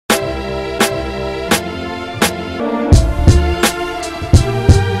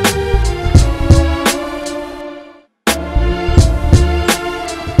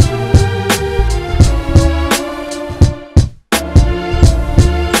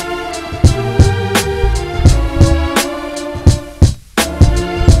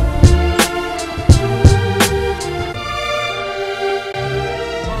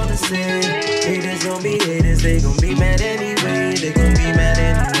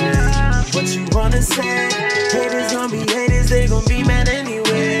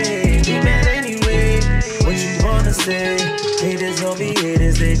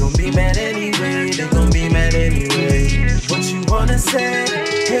said,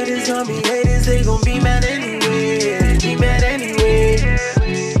 haters on me, haters, they gon' be mad anyway. Be mad anyway.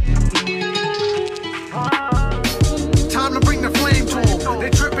 Time to bring the flame to them. They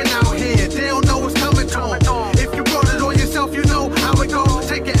tripping out here, they don't know what's coming to them. If you brought it on yourself, you know how it goes.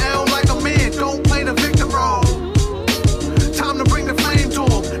 Take an L like a man, don't play the victim role. Time to bring the flame to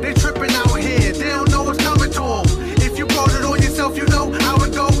them. They tripping out here, they don't know what's coming to them. If you brought it on yourself, you know how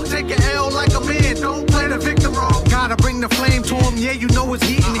it goes. Take an L like a man, don't play the victim role. Gotta bring the flame to them, yeah, you know it's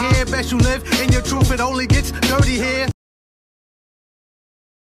heating here. Best you live in your truth, it only gets dirty here.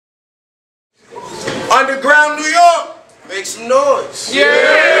 Underground New York, make some noise. Yeah!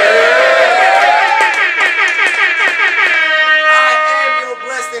 I am your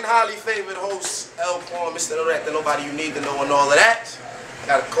blessed and highly favored host, L-Kwon, Mr. Know That Nobody You Need to Know and all of that.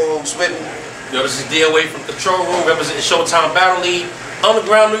 Got a co-host with me. Yo, this is DOA from Control Room, representing Showtime Battle League.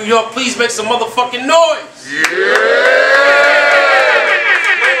 Underground New York, please make some motherfucking noise.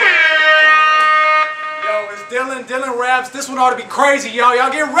 Dylan raps. This one ought to be crazy, y'all.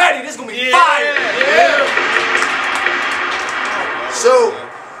 Y'all get ready. This is gonna be fire. So,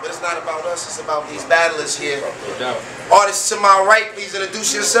 but it's not about us, it's about these battlers here. Artists to my right, please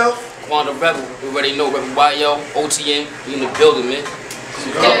introduce yourself. Quwan the Rebel, we already know Rebel YO, OTM, we in the building, man.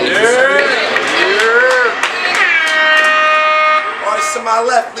 Artists to my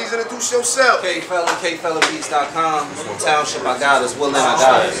left, please introduce yourself. K-Felon, KFelonBeats.com. Township, I got us. Willing, I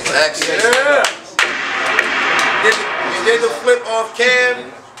got us. Excellent. You did the flip off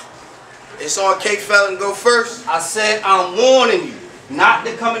cam. It's on K-Felon, go first. I said I'm warning you not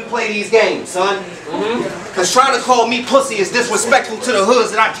to come and play these games, son. Cause trying to call me pussy is disrespectful to the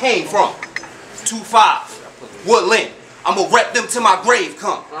hoods that I came from. 2-5, Woodland. I'ma rep them till my grave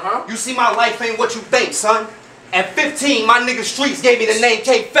come. You see, my life ain't what you think, son. At 15, my nigga Streets gave me the name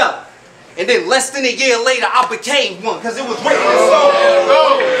K-Felon. And then less than a year later, I became one, cause it was written in stone.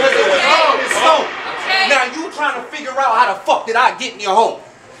 Cause it was written in stone. Now you trying to figure out how the fuck did I get in your home.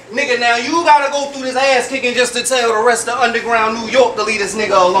 Nigga, now you gotta go through this ass kicking just to tell the rest of Underground New York to leave this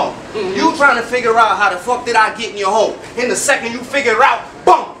nigga alone. You trying to figure out how the fuck did I get in your home. In the second you figure out,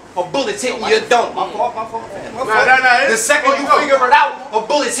 boom, a bullet's hitting your dome. My fault. The second you figure it out, a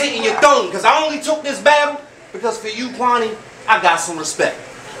bullet's hitting your dome. Cause I only took this battle because for you, Quani, I got some respect.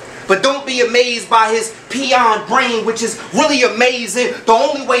 But don't be amazed by his peon brain, which is really amazing. The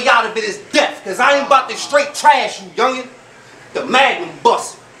only way out of it is death, because I ain't about to straight trash you, youngin'. The Magnum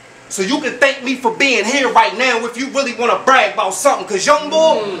bust. So you can thank me for being here right now if you really want to brag about something. Because, young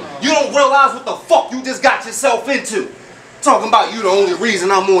boy, you don't realize what the fuck you just got yourself into. Talking about you the only reason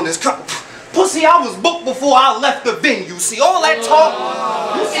I'm on this pussy, I was booked before I left the venue. See all that talk?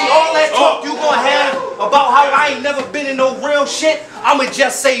 You see all that talk you gonna have about how I ain't never been in no real shit? I'ma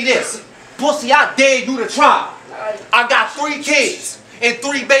just say this. Pussy, I dare you to try. I got 3 kids and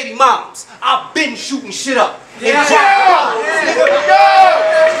 3 baby moms. I've been shooting shit up and drop bodies.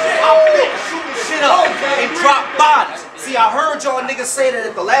 I've been shooting shit up and drop bodies. See, I heard y'all niggas say that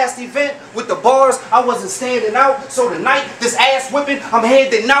at the last event with the bars, I wasn't standing out. So tonight, this ass whipping, I'm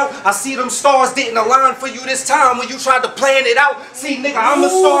handing out. I see them stars didn't align for you this time when you tried to plan it out. See, nigga, I'ma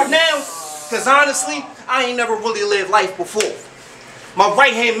start now. Cause honestly, I ain't never really lived life before. My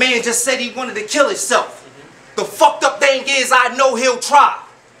right-hand man just said he wanted to kill himself. The fucked up thing is I know he'll try.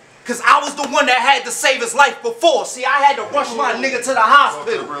 Cause I was the one that had to save his life before. See, I had to rush my nigga to the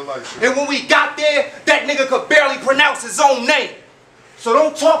hospital. And when we got there, that nigga could barely pronounce his own name. So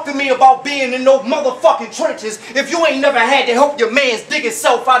don't talk to me about being in no motherfucking trenches if you ain't never had to help your man's dig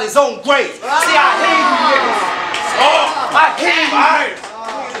himself out his own grave. See, I hate you niggas. I hate you.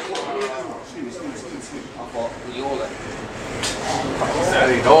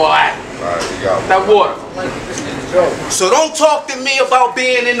 That water. So don't talk to me about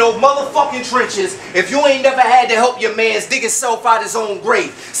being in no motherfucking trenches if you ain't never had to help your mans dig himself out his own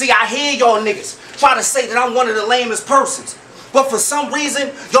grave. See, I hear y'all niggas try to say that I'm one of the lamest persons. But for some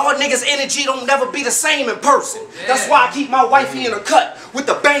reason, y'all niggas' energy don't never be the same in person. That's why I keep my wifey in a cut with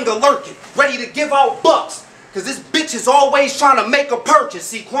the banger lurking, ready to give out bucks. Cause this bitch is always trying to make a purchase.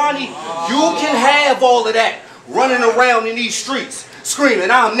 See, Quani, you can have all of that running around in these streets screaming,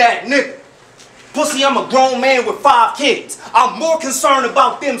 I'm that nigga. Pussy, I'm a grown man with 5 kids. I'm more concerned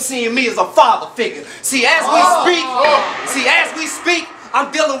about them seeing me as a father figure. See, as we speak,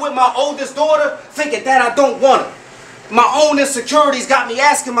 I'm dealing with my oldest daughter, thinking that I don't want her. My own insecurities got me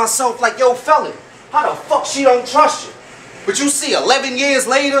asking myself, like, yo, fella, how the fuck she don't trust you? But you see, 11 years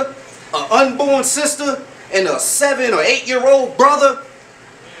later, an unborn sister and a 7 or 8-year-old brother.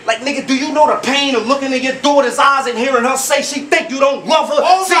 Like, nigga, do you know the pain of looking in your daughter's eyes and hearing her say she think you don't love her?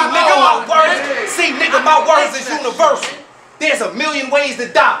 See, nigga, my words is universal. There's a million ways to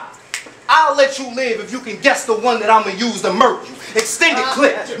die. I'll let you live if you can guess the one that I'ma use to murder you. Extended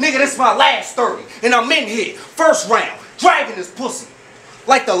clip. Nigga, this my last 30. And I'm in here, first round, dragging this pussy.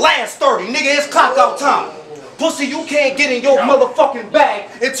 Like the last 30. Nigga, it's clock out time. Pussy, you can't get in your motherfucking bag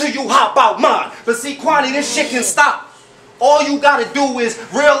until you hop out mine. But see, Kwani, this shit can stop. All you gotta do is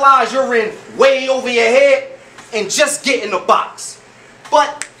realize you're in way over your head and just get in the box.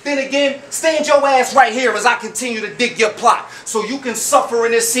 But then again, stand your ass right here as I continue to dig your plot so you can suffer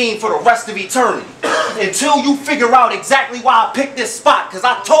in this scene for the rest of eternity. Until you figure out exactly why I picked this spot, because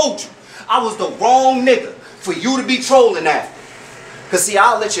I told you I was the wrong nigga for you to be trolling after. Because see,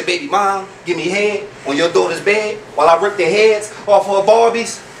 I'll let your baby mom give me head on your daughter's bed while I rip their heads off her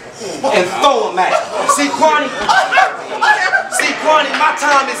Barbies and throw them at her. See, Kwani, my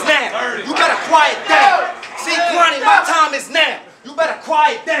time is now. You better quiet down. See, Kwani, my time is now. You better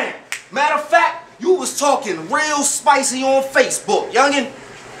quiet down. Matter of fact, you was talking real spicy on Facebook, youngin'.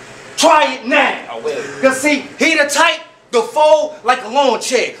 Try it now. Cause see, he the type to fold like a lawn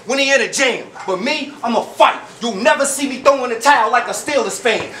chair when he in a jam. But me, I'ma fight. You'll never see me throwing the towel like a Steelers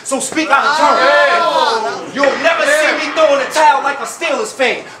fan. So speak out of turn. You'll never see me throwing the towel like a Steelers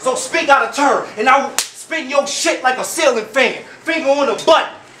fan. So speak out of turn. And I'll spin your shit like a ceiling fan. Finger on the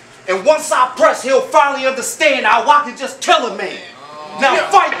button. And once I press, he'll finally understand how I can just kill a man. Now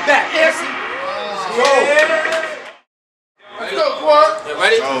fight back, yes? Let's go, Quwan. You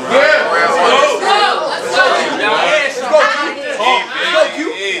ready?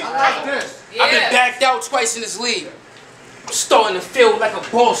 I've been backed out twice in this league. I'm starting to feel like a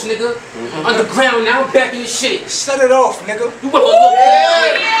boss, nigga. Underground now, I'm back in the shit. Set it off, nigga. You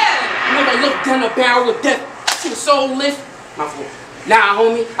ever look down the barrel of death? See the soul lift? My fault. Nah,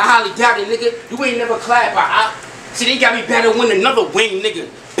 homie, I highly doubt it, nigga. You ain't never clapped by See, they got me better win another wing, nigga.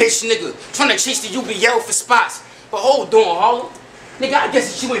 Bitch, nigga. Trying to chase the UBL for spots. But hold on, Harlem. Nigga, I guess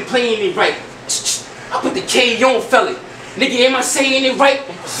that you ain't playing me right. I put the K on felon. Nigga, am I saying it right?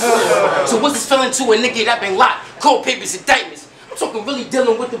 So what's this felon to a nigga that been locked? Cold papers, indictments. I'm talking really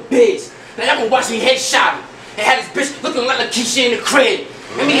dealing with the biz. Now y'all gonna watch me headshot him. And had this bitch looking like Lakeisha in the crib.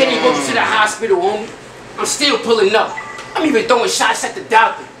 Let me head and go to the hospital, homie. I'm still pulling up. I'm even throwing shots at the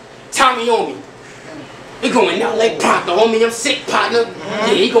doctor. Tommy on me. He going out like Proctor, homie, I'm sick, partner.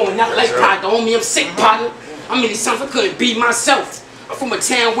 Yeah, he going out like Proctor, homie, I'm sick, partner. I mean, it's something I couldn't be myself. I'm from a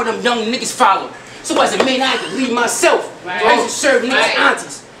town where them young niggas follow. So as a man, I had to lead myself. I used to serve niggas,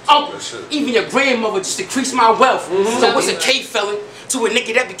 aunties, uncles, even your grandmother just to increase my wealth. So what's a K-Felon to a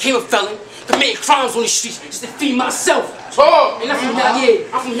nigga that became a felon? Committing crimes on the streets just to feed myself. And I'm from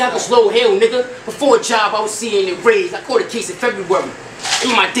I'm from Yonkers Low Hill, nigga. Before a job, I was seeing it raised. I caught a case in February.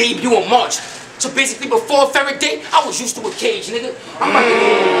 In my debut in March. So basically, before Faraday, I was used to a cage, nigga. I'm about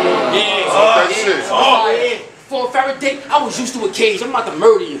to Before Faraday, I was used to a cage. I'm about to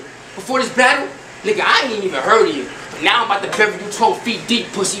murder you. Before this battle, nigga, I ain't even heard of you. But now I'm about to bury you 12 feet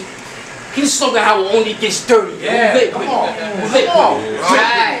deep, pussy. He's slogan how it only gets dirty. Yeah, come on.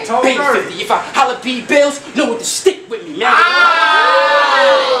 Pay 50. If I holla P bills, know what to stick with me, man.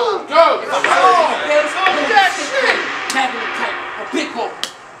 Go. A big one.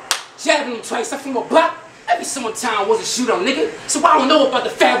 Jabbing him twice. I'm from a block. Every summertime was a shootout, nigga. So I don't know about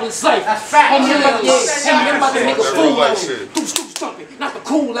the fabulous life. That's fact. I'm about to make a fool out you. Do stoop stumping, not the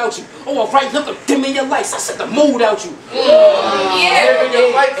cool out you. Oh, alright, look, I'm dimming your lights. I set the mood out you.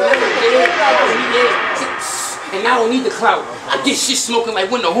 And I don't need the clout. I get shit smoking like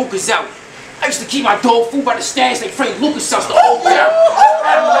when the hookah's out. I used to keep my dog food by the stash like Frank Lucas house the whole time.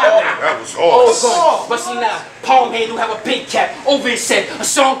 That was awesome. But see now, palm handle have a big cap. Over his head, a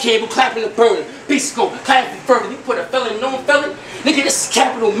song cable clapping the burden. Big scope, clapping further. You put a felon, non-felon? Nigga, this is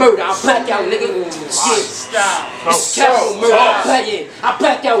capital murder. I black out, nigga. Yeah. This is capital murder. I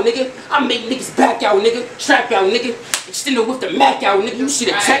black out, nigga. I make niggas back out, nigga. Trap out, nigga. Extend it with the Mac out, nigga. You see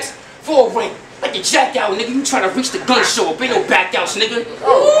the text? 4 ring. Like a jack out, nigga. You trying to reach the gun show up. Ain't no back outs, nigga.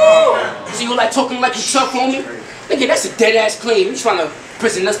 See you like talking like you tough on me? Nigga, that's a dead ass claim. You trying to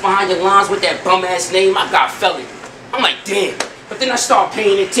prison us behind your lines with that bum ass name? I got felon. I'm like, damn. But then I start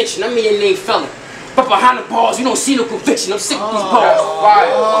paying attention. I mean your name felon. But behind the bars, you don't see no conviction. I'm sick of these bars.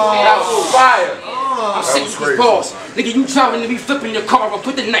 That was fire. I'm sick of these bars. Nigga, you driving to be flipping your car. I'll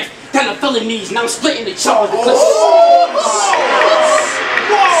put the knife down the felonies. Now I'm splitting the charge.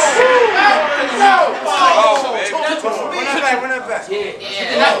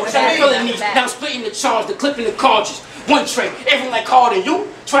 Now I'm splitting the charge, the clipping the cartridge. One tray, everyone like harder than you.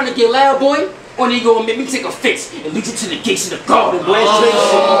 Trying to get loud, boy. Or they gonna make me take a fix and lead you to the gates of the garden, boy. That's Dre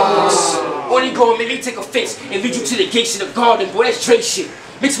shit. Or they gonna make me take a fix and lead you to the gates of the garden, boy. That's Dre shit.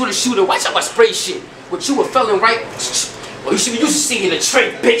 Mixed with a shooter, watch how I spray shit. But you a felon, right? Or you should be used to seeing the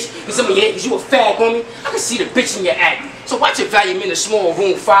trait, bitch. Cause some of you, cause you a fag, homie. I can see the bitch in your act. So watch your volume in a small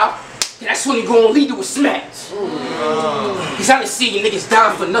room 5. And that's when you gonna lead to a smash. Cause I done see you niggas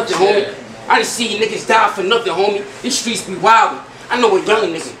die for nothing, homie. I done see you niggas die for nothing, homie. These streets be wildin'. I know a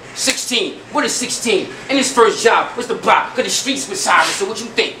young nigga, 16. What is 16? In his first job, what's the block? Cause the streets was silent, so what you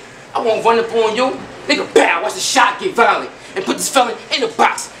think? I won't run up on you? Nigga, bow, watch the shot get violent. And put this felon in the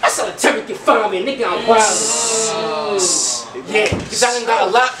box. That's how the terror can find me, nigga, I'm wild. Yeah, cause I done got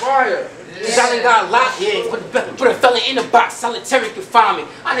a lot. Cause I done got a lot, yeah. Put a felon in the box, solitary can find me.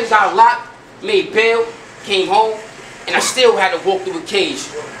 I done got a lot, made bail, came home, and I still had to walk through a cage.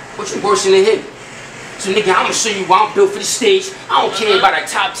 Which was worse than a hit. So nigga, I'ma show you why I'm built for the stage. I don't care about a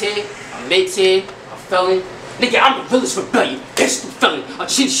top tier, a mid tier, a felon. Nigga, I'm the realest rebellion, pistol felon, a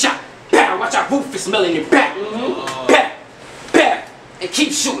chin shot. Bow, watch our roof is smelling it back. Back, back, and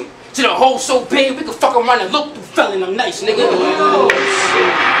keep shooting. To the hole so big, we can fuck around and look through felon. I'm nice, nigga.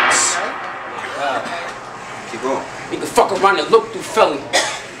 Keep going. We can fuck around and look through felon.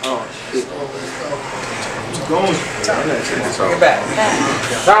 Get back.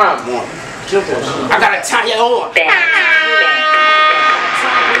 Time. I got a time, yeah, hold on. I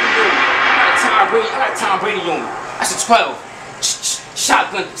got a Tom Brady on me. That's a 12.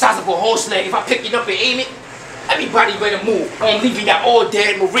 Shotgun, size of a horse leg. If I pick it up and aim it, everybody better move. I'm leaving that all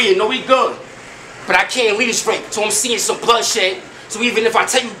dead Maria. No, we good. But I can't lead this rape, so I'm seeing some bloodshed. So even if I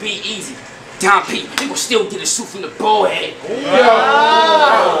tell you be easy, Don P, you gon' still get a suit from the ball head.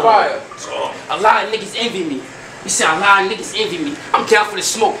 A lot of niggas envy me. You say a lot of niggas envy me. I'm down for the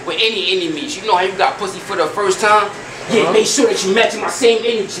smoke with any enemies. You know how you got pussy for the first time? Yeah, make sure that you match my same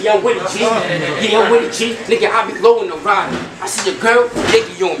energy. I'm with it, G. Yeah, I'm with it, G. Nigga, I be low in the rider. I see a girl,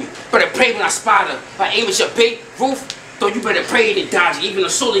 nigga on me. Better pray when I spot her. If I aim at your big roof, though you better pray to dodge it. Even a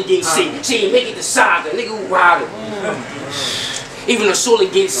soul getting sick. She ain't make it to saga. Nigga who wilder. Even a soul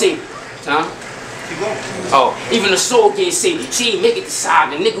getting sick. Huh? Oh, even the soul getting saved. She ain't make it to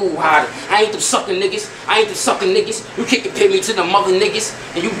saga. Nigga who wilder. I ain't them sucking niggas. I ain't them sucking niggas. You can't compare me to the mother niggas.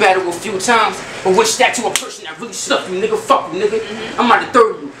 And you battle a few times. But wish that to a person that really stuck you, nigga. Fuck you, nigga. I'm out of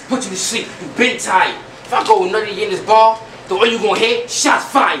 30 you. Put you to sleep. You been tired. If I go nutty in this bar, the way you gon' hit, shots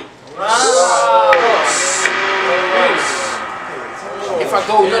fired. If I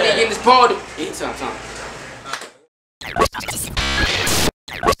go nutty in this bar, time.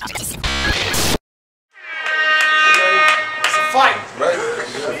 Fight. Right.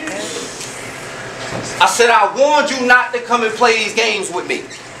 I said I warned you not to come and play these games with me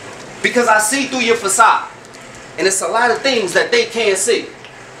because I see through your facade, and it's a lot of things that they can't see.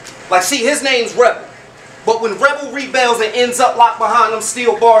 Like, see, his name's Rebel, but when Rebel rebels and ends up locked behind them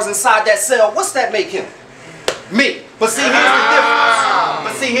steel bars inside that cell, what's that make him? Me. But see,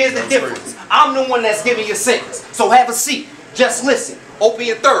 here's the difference. I'm the one that's giving you sentence. So have a seat. Just listen. Open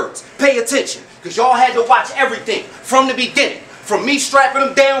your thirds. Pay attention. Because y'all had to watch everything from the beginning. From me strapping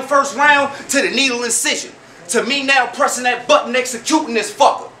them down first round to the needle incision. To me now pressing that button executing this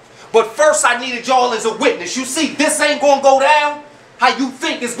fucker. But first I needed y'all as a witness. You see, this ain't gonna go down how you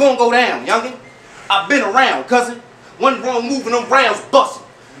think it's gonna go down, youngin'. I've been around, cousin. One wrong move and them rounds busting.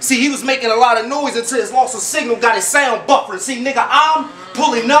 See, he was making a lot of noise until his loss of signal got his sound buffering. See, nigga, I'm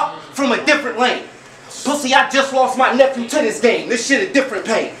pulling up from a different lane. Pussy, I just lost my nephew to this game. This shit a different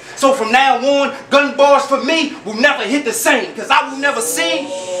pain. So from now on, gun bars for me will never hit the same. Cause I will never see,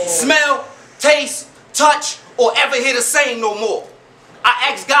 smell, taste, touch, or ever hear the same no more. I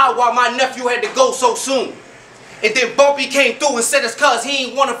asked God why my nephew had to go so soon. And then Bumpy came through and said it's cause he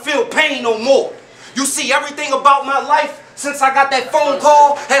ain't wanna feel pain no more. You see, everything about my life since I got that phone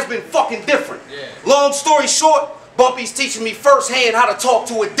call has been fucking different. Long story short, Bumpy's teaching me firsthand how to talk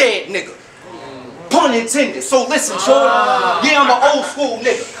to a dead nigga. Pun intended. So listen, shorty. Yeah, I'm an old school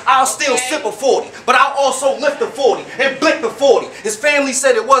nigga. I'll still sip a 40, but I'll also lift a 40 and blink the 40. His family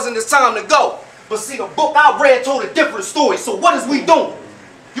said it wasn't his time to go. But see, the book I read told a different story. So what is we doing?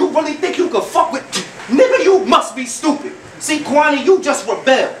 You really think you can fuck with... Nigga, you must be stupid. See, Quwan, you just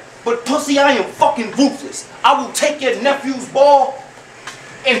rebel. But pussy, I am fucking ruthless. I will take your nephew's ball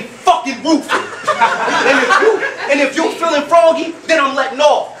and fucking roof it. and if you feeling froggy, then I'm letting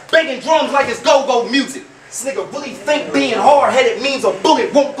off. Banging drums like it's go-go music. This nigga really think being hard-headed means a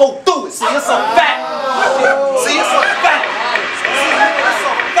bullet won't go through it. See, it's a fact. See, it's a fact. See, it's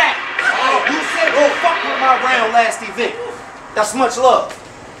a fact. You said go fuck with my round last event. That's much love.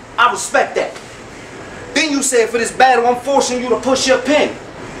 I respect that. Then you said for this battle, I'm forcing you to push your pen.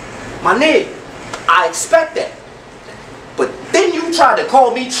 My nigga, I expect that. But then you tried to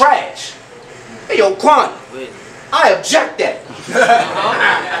call me trash. Hey, yo, Quwan, I object that.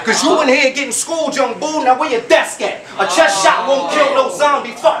 Cause you in here getting schooled, young boo. Now where your desk at? A chest shot won't kill no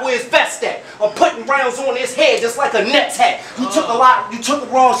zombie. Fuck where his vest at. I'm putting rounds on his head just like a Nets hat. You took the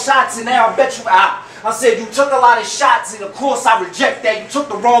wrong shots, and now I bet you out. I said you took a lot of shots, and of course I reject that. You took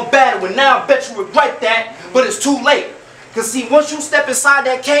the wrong battle, and now I bet you regret that. But it's too late. Cause see, once you step inside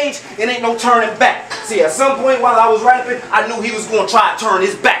that cage, it ain't no turning back. See, at some point while I was rapping, I knew he was gonna try to turn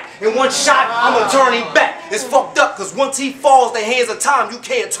his back. In one shot, I'ma turn him back. It's fucked up, cause once he falls, the hands of time, you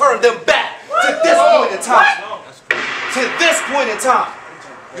can't turn them back. To this point in time. To this point in time.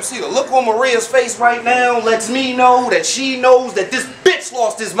 You see, the look on Maria's face right now lets me know that she knows that this bitch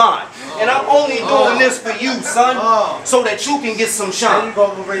lost his mind. And I'm only doing this for you, son, so that you can get some shine.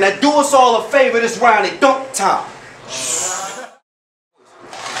 Now do us all a favor this round and don't time.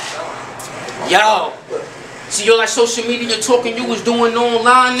 Yo, see all that social media talking you was doing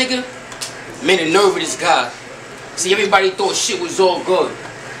online, nigga? Man, the nerve of this guy. See, everybody thought shit was all good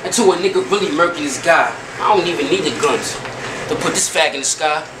until a nigga really murking this guy. I don't even need the guns to put this fag in the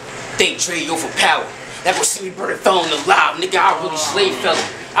sky. Think Dre yo for power. That gonna see me burn felon alive, nigga. I really slave felon.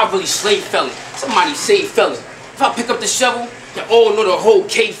 I really slave felon. Somebody say felon. If I pick up the shovel, you all know the whole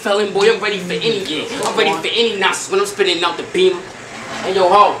K-Felon, boy. I'm ready for any year. I'm ready for any nonsense when I'm spitting out the beam. Hey yo,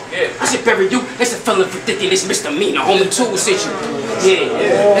 ho, I should bury you. That's a felon for thinking this misdemeanor, homie. Two sit you.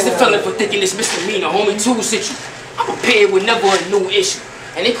 Yeah, that's a felon for thinking this misdemeanor, homie. Two sit you. I'm prepared with never a new issue,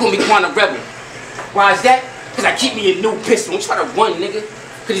 and they call me Quwan a rebel. Why is that? Cause I keep me a new pistol. Don't try to run, nigga.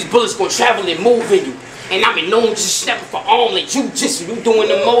 Cause these bullets gonna travel and move in you. And I've been known to snap for arm like jujitsu. You doing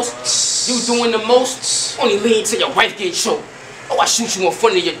the most? You doing the most? Only lean till your wife get choked. Oh, I shoot you in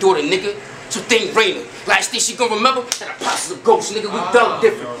front of your daughter, nigga. So think Raina. Last thing she gonna remember that I pops a ghost, nigga. We thug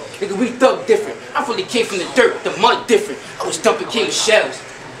different. Nigga, we thug different. I really came from the dirt, the mud different. I was dumping king of shells.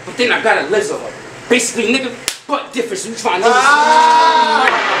 But then I got a lizard. Basically, nigga, butt different. So you trying to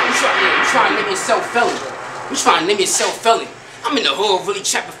nigga yourself felon. You trying to name yourself felon. I'm in the hood really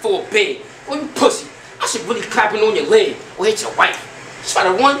trapping for a bed. Boy, you pussy. I should really clapping on your leg or hit your wife. Try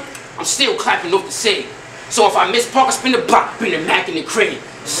to run, I'm still clapping off the seg. So if I miss park, I spin the block, bring the Mac in the crib.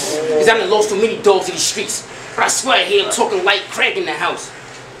 Cause I done lost too many dogs in the streets. But I swear I hear him talking like Craig in the house.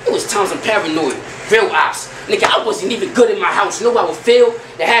 It was times I'm paranoid, real ops. Nigga, I wasn't even good in my house. You know how I would feel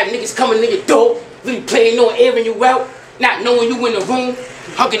to have niggas coming in your door, really playing on airing you out, not knowing you in the room,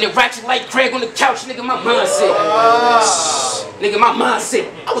 hugging the ratchet like Craig on the couch. Nigga, my mindset. Nigga, my mindset.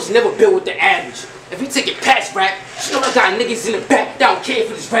 I was never built with the average. If you take it past rap, you know I got niggas in the back that don't care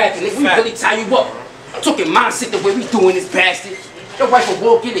for this rapping. Nigga, we really tie you up. I'm talking mindset the way we doing this bastard. Your wife will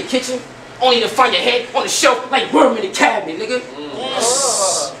walk in the kitchen, only to find your head on the shelf like worm in the cabinet, nigga.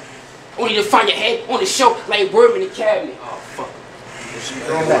 Only to find your head on the shelf like worm in the cabinet. Oh, fuck.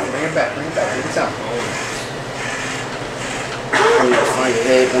 Bring it back, bring it back, bring it back. Take it down. Only to find your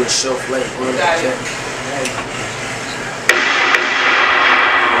head on the shelf like worm in the cabinet.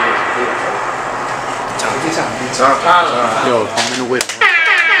 Yo, I'm in the whip.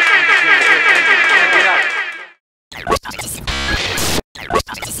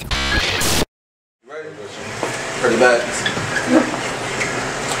 Pretty bad.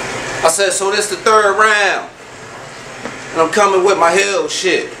 I said, so this the third round. And I'm coming with my hill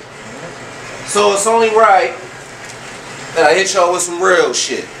shit. So it's only right that I hit y'all with some real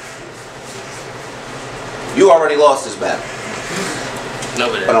shit. You already lost this battle.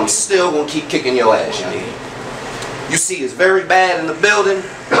 But I'm still gonna keep kicking your ass, young. You see, it's very bad in the building,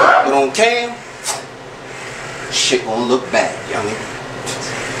 but on cam, shit gonna look bad, young.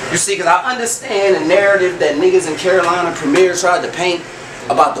 You see, because I understand the narrative that niggas in Carolina Premier tried to paint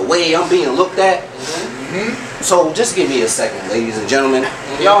about the way I'm being looked at. So just give me a second, ladies and gentlemen.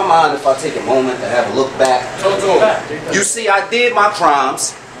 Y'all mind if I take a moment to have a look back? You see, I did my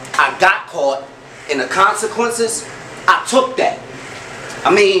crimes, I got caught, and the consequences, I took that. I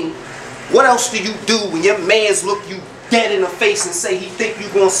mean, what else do you do when your mans look you dead in the face and say he think you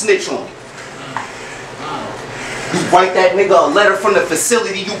gonna snitch on him? You write that nigga a letter from the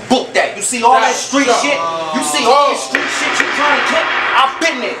facility, you book that. You see all that street shit? You see all that street shit you trying to get? I've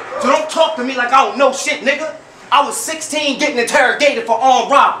been there. So don't talk to me like I don't know shit, nigga. I was 16 getting interrogated for armed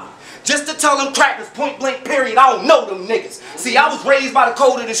robbery. Just to tell them crackers, point blank period, I don't know them niggas. See, I was raised by the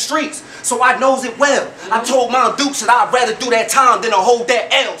code of the streets, so I knows it well. I told Mount Dukes that I'd rather do that time than to hold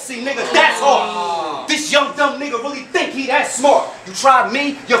that L. See, nigga, that's hard. This young dumb nigga really think he that smart. You try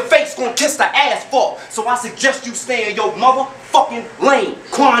me, your face gonna kiss the asphalt. So I suggest you stay in your motherfucking lane,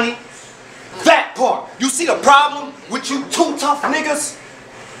 Kwani. That part. You see the problem with you two tough niggas?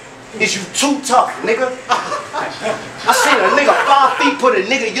 is you too tough, nigga. I seen a nigga 5 feet put a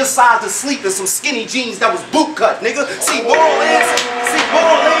nigga your size to sleep in some skinny jeans that was boot cut, nigga. See, moral is,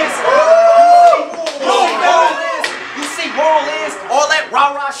 moral is, all that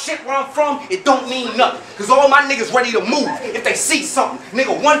rah-rah shit where I'm from, it don't mean nothing. Cause all my niggas ready to move if they see something.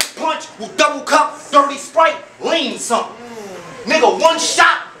 Nigga, one punch will double cup, dirty Sprite, lean something. Nigga, one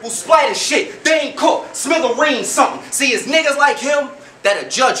shot will splatter shit. They ain't cook, smithereen something. See, it's niggas like him that'll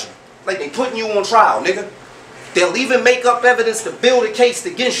judge you. Like they putting you on trial, nigga. They'll even make up evidence to build a case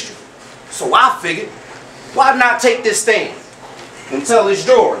against you. So I figured, why not take this stand and tell this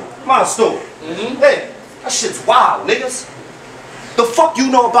story, my story. Hey, that shit's wild, niggas. The fuck you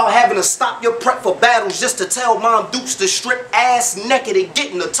know about having to stop your prep for battles just to tell Mom Dukes to strip ass naked and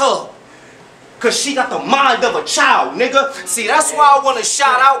get in the tub? Cause she got the mind of a child, nigga. See, that's why I want to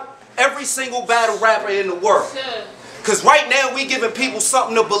shout out every single battle rapper in the world. Cause right now we giving people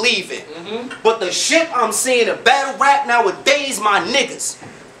something to believe in. But the shit I'm seeing in battle rap nowadays, my niggas,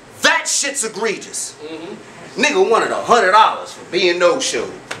 that shit's egregious. Nigga wanted $100 for being no-show.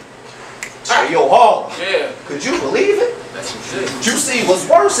 Hey, yo, Hall. Yeah. Could you believe it? That's some shit. You see, what's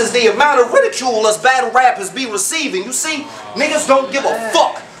worse is the amount of ridicule us battle rappers be receiving. You see, niggas don't give a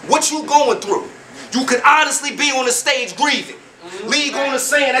fuck what you going through. You could honestly be on the stage grieving. League on the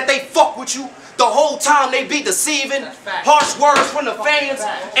saying that they fuck with you. The whole time they be deceiving. Harsh words from the fans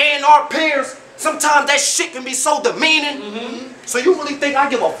and our peers. Sometimes that shit can be so demeaning. So you really think I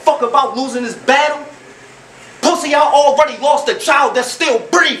give a fuck about losing this battle? Pussy, I already lost a child that's still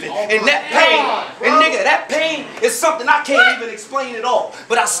breathing. And that pain, and nigga, that pain is something I can't even explain at all.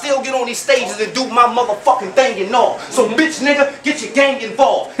 But I still get on these stages and do my motherfucking thing and all. So bitch, nigga, get your gang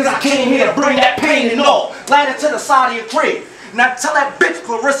involved. Cause I came here to bring that pain and all. Land it to the side of your crib. Now tell that bitch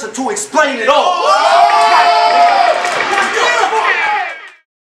Clarissa to explain it all.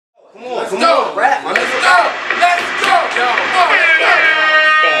 Come on, rap, my nigga. Let's go.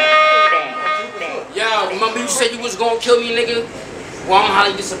 Yo, remember you said you was gonna kill me, nigga? Well, I'm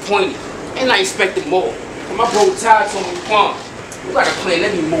highly disappointed. And I expected more. And my bro Ty told me, Quwan, you gotta plan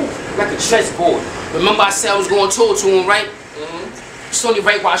every move, like a chessboard. Remember I said I was gonna talk to him, right? It's only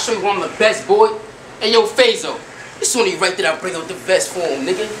right while I show you I'm the best, boy. And yo, Fazo, it's only right that I bring out the best for him,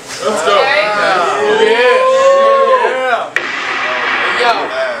 nigga. Let's go.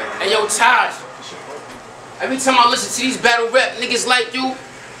 Yeah. Hey, yo, Taj. Every time I listen to these battle rap niggas like you,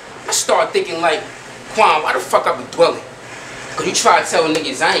 I start thinking like, Quwan, why the fuck I be dwelling? Cause you try to tell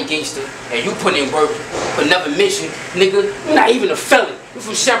niggas I ain't gangster, and you put in work, but never mention, nigga, you're not even a felon. You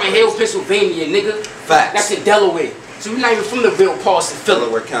from Sharon Hill, Pennsylvania, nigga. Facts. That's in Delaware. So you're not even from the real parts of Philly.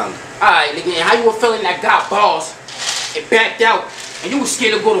 Delaware County. Alright, nigga, and how you a felon that got balls and backed out, and you was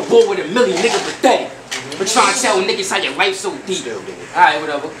scared to go to war with a million, nigga, pathetic. But trying to tell niggas how your life so deep. Alright,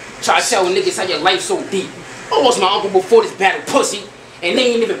 whatever. Try to tell niggas how your life so deep. I lost my uncle before this battle, pussy. And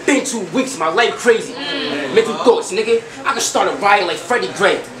they ain't even been 2 weeks, my life crazy. Mental thoughts, nigga. I could start a riot like Freddie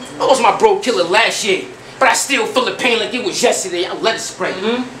Gray. I lost my bro killer last year, but I still feel the pain like it was yesterday. I let it spray.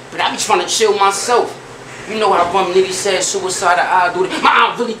 But I be trying to chill myself. You know how Bum Nitty said suicide or I do it. My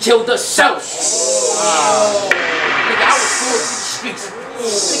aunt really killed herself. Nigga, I was going through the streets.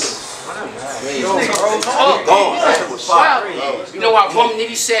 You know how Bum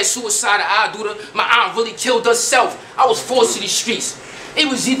Nitty said suicide or I do it. My aunt really killed herself. I was forced to these streets. It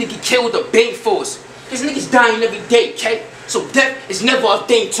was either get killed or bang force. Cause niggas dying every day, okay? So death is never a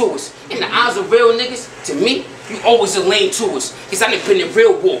thing to us. In the eyes of real niggas, to me, you always a lane to us. Cause I done been in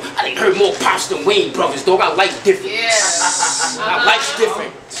real war. I done heard more pops than Wayne brothers, dog. I like different. I life's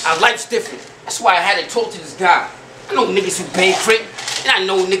different. Our life's different. That's why I had to talk to this guy. I know niggas who bang crip, and I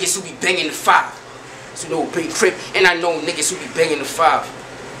know niggas who be banging the 5. So no bang crip, and I know niggas who be banging the 5.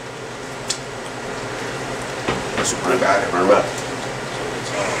 So run up.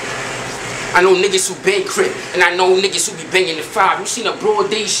 I know niggas who bang crip, and I know niggas who be banging the 5. You seen a broad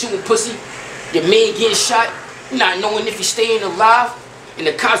day shooting pussy? Your man getting shot, you not knowing if he's staying alive, and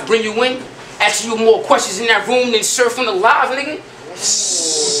the cops bring you in, asking you more questions in that room than surf on the live, nigga?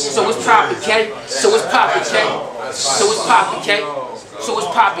 So it's poppin', K. So it's poppin', K. So it's poppin', K. So it's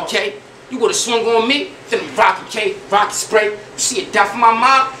poppin', K. You would've swung on me, then we rockin', K. Rocket spray. You see a death from my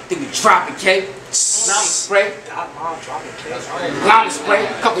mom, then we drop it, K. Llama spray. Llama spray.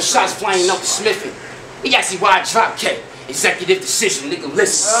 Couple shots flying up to Smithy. He asked me why I dropped K. Executive decision, nigga,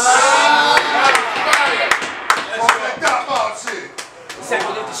 listen.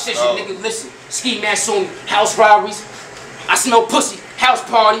 Executive decision, nigga, listen. Ski mask on me, house robberies. I smell pussy, house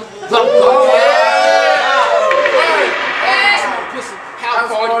party, love guns. I smell pussy,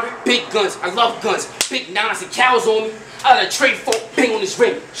 house party, big guns. I love guns, big nines and cows on me. I let a trade folk bang on his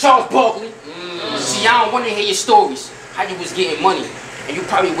rim. Charles Barkley. See, I don't want to hear your stories. How you was getting money. And you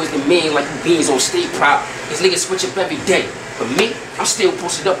probably was the man like you beans on state prop. These niggas switch up every day. But me, I'm still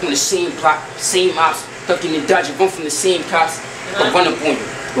posted up on the same block, same ops, ducking and dodging, run from the same cops. But run up on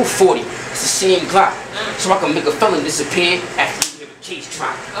you. You 40. It's the same Glock. So I can make a felon disappear after you hear a case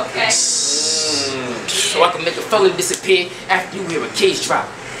drop. Okay. So I can make a felon disappear after you hear a case drop.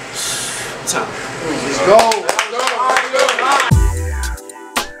 Time. Let's go.